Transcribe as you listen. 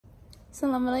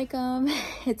Assalamu alaikum.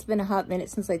 It's been a hot minute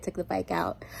since I took the bike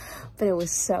out, but it was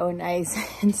so nice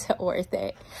and so worth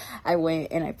it. I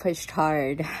went and I pushed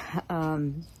hard.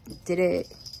 Did it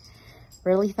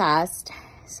really fast,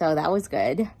 so that was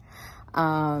good.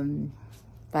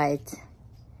 But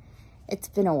it's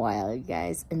been a while, you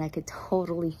guys, and I could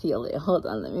totally feel it. Hold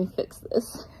on, let me fix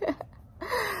this.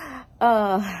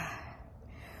 But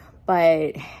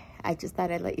I just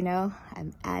thought I'd let you know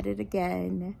I'm at it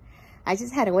again. I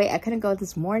just had to wait. I couldn't go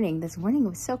this morning. This morning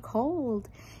was so cold.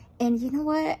 And you know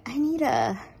what? I need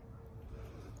to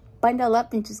bundle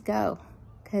up and just go.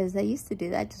 Because I used to do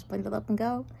that. Just bundle up and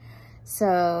go.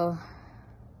 So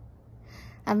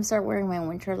I'm going to start wearing my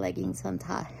winter leggings on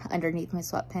top, underneath my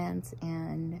sweatpants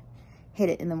and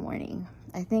hit it in the morning.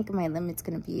 I think my limit's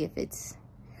going to be if it's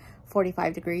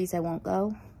 45 degrees, I won't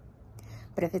go.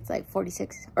 But if it's like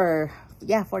 46 or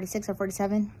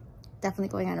 47, definitely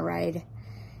going on a ride.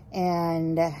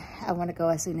 And I want to go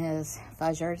as soon as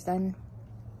Fajr is done.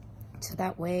 So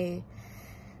that way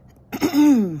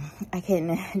I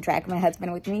can drag my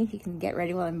husband with me. He can get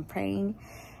ready while I'm praying.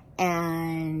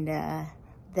 And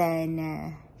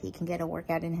then he can get a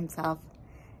workout in himself.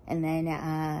 And then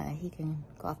he can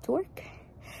go off to work.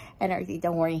 And everything.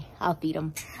 Don't worry, I'll feed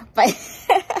him. But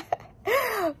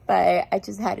but I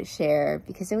just had to share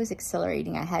because it was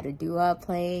exhilarating. I had a dua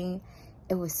playing.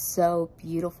 It was so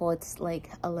beautiful. It's like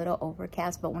a little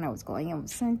overcast, but when I was going, it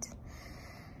wasn't.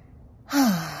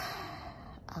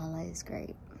 Allah is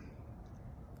great.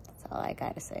 That's all I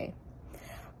gotta say.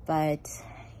 But,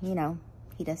 you know,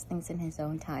 he does things in his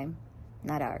own time,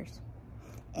 not ours.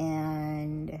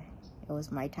 And it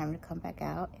was my time to come back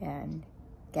out and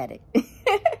get it.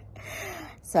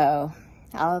 So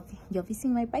you'll be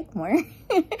seeing my bike more.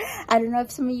 I don't know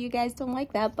if some of you guys don't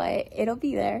like that, but it'll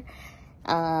be there.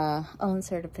 I'll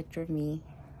insert a picture of me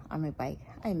on my bike.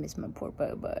 I miss my poor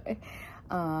boy.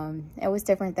 It was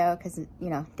different though, because you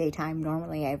know, daytime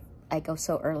normally I go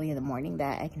so early in the morning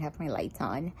that I can have my lights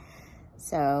on.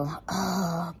 So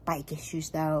bike issues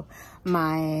though.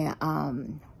 My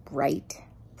right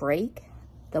brake,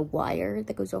 the wire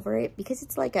that goes over it, because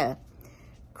it's like a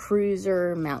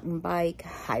cruiser mountain bike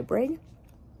hybrid,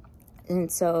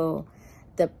 and so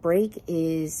the brake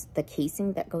is the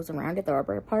casing that goes around it, the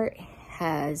rubber part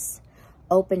has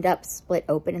opened up, split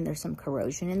open, and there's some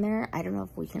corrosion in there. I don't know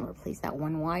if we can replace that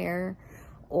one wire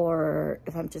or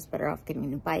if I'm just better off getting a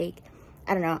new bike.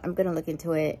 I don't know. I'm gonna look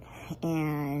into it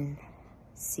and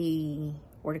see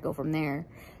where to go from there,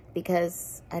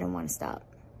 because I don't want to stop.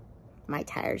 My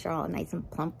tires are all nice and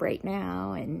plump right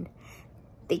now and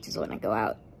they just want to go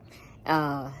out.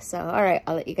 So all right,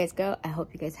 I'll let you guys go. I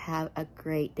hope you guys have a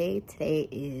great day. Today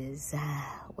is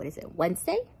what is it,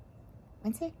 Wednesday?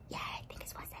 Yeah, I think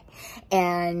it's Wednesday.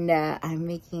 And I'm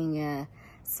making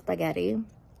spaghetti.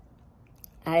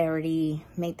 I already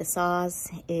made the sauce.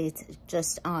 It's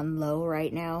just on low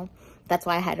right now. That's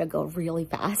why I had to go really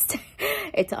fast.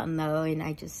 It's on low and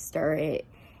I just stir it,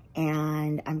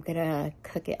 and I'm gonna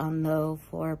cook it on low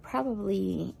for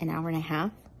probably an hour and a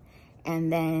half,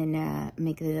 and then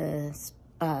make the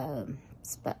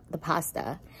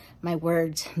pasta. My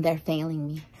words, they're failing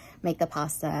me. Make the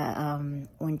pasta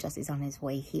when Jesse's on his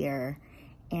way here,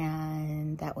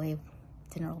 and that way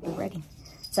dinner will be ready.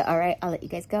 So all right, I'll let you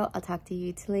guys go. I'll talk to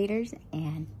you two later,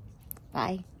 and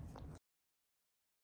bye.